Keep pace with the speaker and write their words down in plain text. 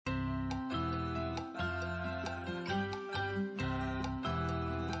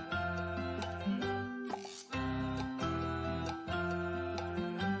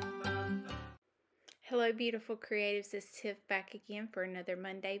Hello beautiful creatives, it's Tiff back again for another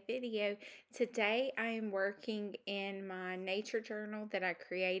Monday video. Today I am working in my nature journal that I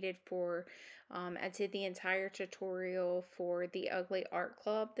created for, I did the entire tutorial for the Ugly Art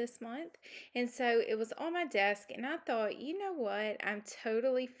Club this month. And so it was on my desk and I thought, you know what, I'm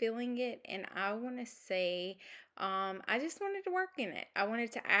totally feeling it and I want to see, I just wanted to work in it. I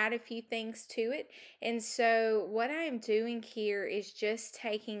wanted to add a few things to it. And so what I am doing here is just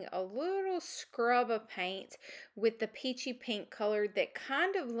taking a little scrub of paint with the peachy pink color that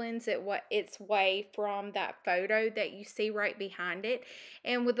kind of lends its way from that photo that you see right behind it.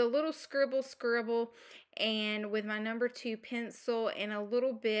 And with a little scribble and with my number 2 pencil and a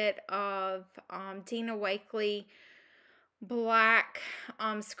little bit of Dina Wakley black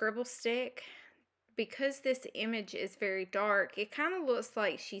scribble stick, because this image is very dark, it kind of looks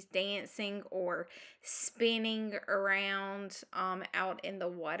like she's dancing or spinning around out in the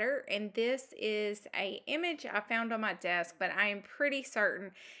water. And this is a image I found on my desk, but I am pretty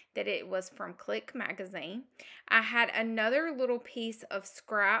certain that it was from Click magazine. I had another little piece of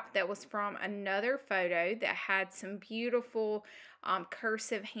scrap that was from another photo that had some beautiful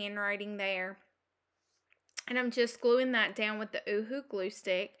cursive handwriting there. And I'm just gluing that down with the Oohoo glue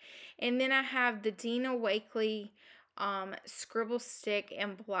stick. And then I have the Dina Wakley scribble stick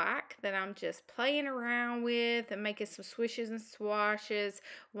in black that I'm just playing around with and making some swishes and swashes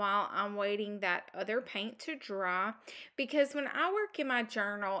while I'm waiting that other paint to dry. Because when I work in my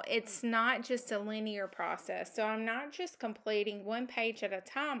journal, it's not just a linear process. So I'm not just completing one page at a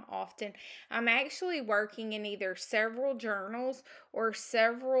time often. I'm actually working in either several journals or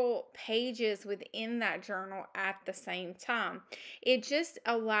several pages within that journal at the same time. It just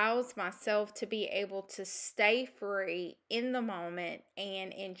allows myself to be able to stay free in the moment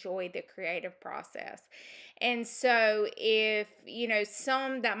and enjoy the creative process. And so if,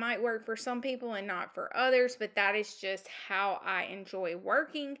 that might work for some people and not for others, but that is just how I enjoy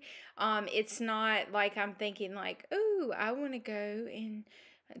working. It's not like I'm thinking like, ooh, I want to go and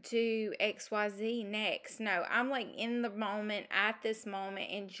do XYZ next. No, I'm like in the moment, at this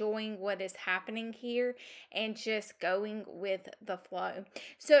moment, enjoying what is happening here and just going with the flow.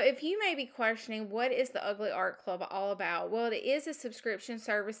 So if you may be questioning, what is the Ugly Art Club all about? Well, it is a subscription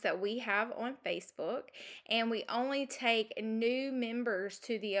service that we have on Facebook, and we only take new members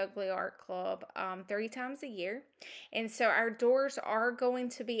to the Ugly Art Club 3 times a year. And so our doors are going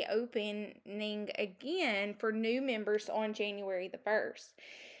to be opening again for new members on January the 1st.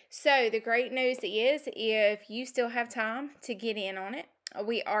 So the great news is, if you still have time to get in on it,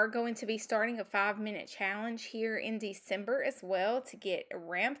 we are going to be starting a 5-minute challenge here in December as well to get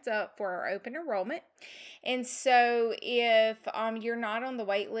ramped up for our open enrollment. And so if you're not on the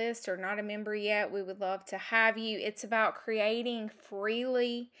wait list or not a member yet, we would love to have you. It's about creating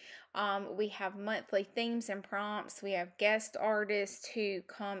freely. We have monthly themes and prompts. We have guest artists who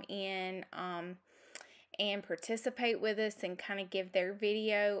come in and participate with us and kind of give their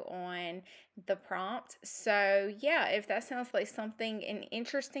video on the prompt. So yeah, if that sounds like something, an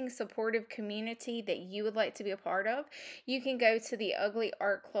interesting supportive community that you would like to be a part of, you can go to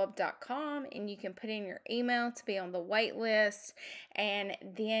theuglyartclub.com and you can put in your email to be on the wait list, and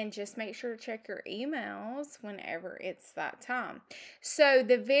then just make sure to check your emails whenever it's that time. So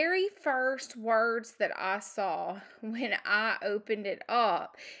the very first words that I saw when I opened it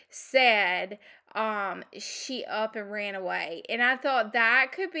up said, she up and ran away. And I thought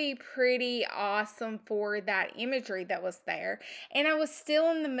that could be pretty awesome for that imagery that was there. And I was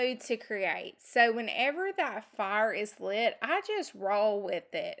still in the mood to create. So whenever that fire is lit, I just roll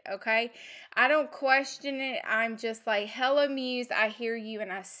with it, okay? I don't question it. I'm just like, hello muse, I hear you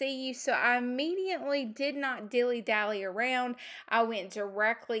and I see you. So I immediately did not dilly-dally around. I went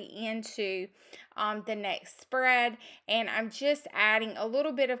directly into the next spread, and I'm just adding a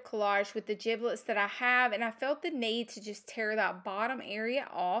little bit of collage with the giblets that I have, and I felt the need to just tear that bottom area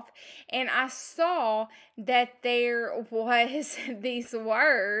off, and I saw that there was these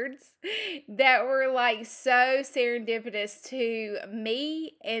words that were like so serendipitous to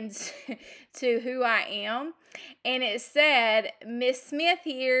me and to who I am, and it said, Miss Smith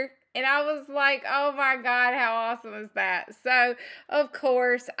here. And I was like, oh my God, how awesome is that? So, of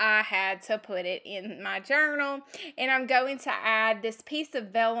course, I had to put it in my journal. And I'm going to add this piece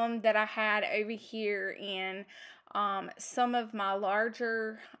of vellum that I had over here in some of my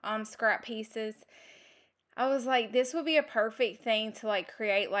larger scrap pieces. I was like, this would be a perfect thing to like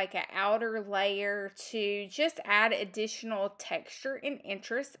create like an outer layer to just add additional texture and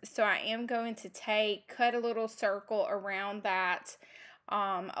interest. So I am going to cut a little circle around that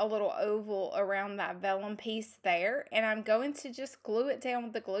a little oval around that vellum piece there, and I'm going to just glue it down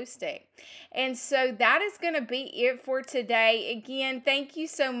with the glue stick. And so that is going to be it for today. Again, thank you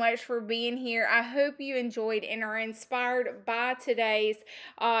so much for being here. I hope you enjoyed and are inspired by today's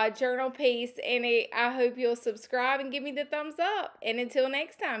journal piece, and I hope you'll subscribe and give me the thumbs up. And until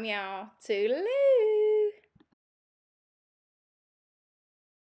next time, y'all, toodaloo.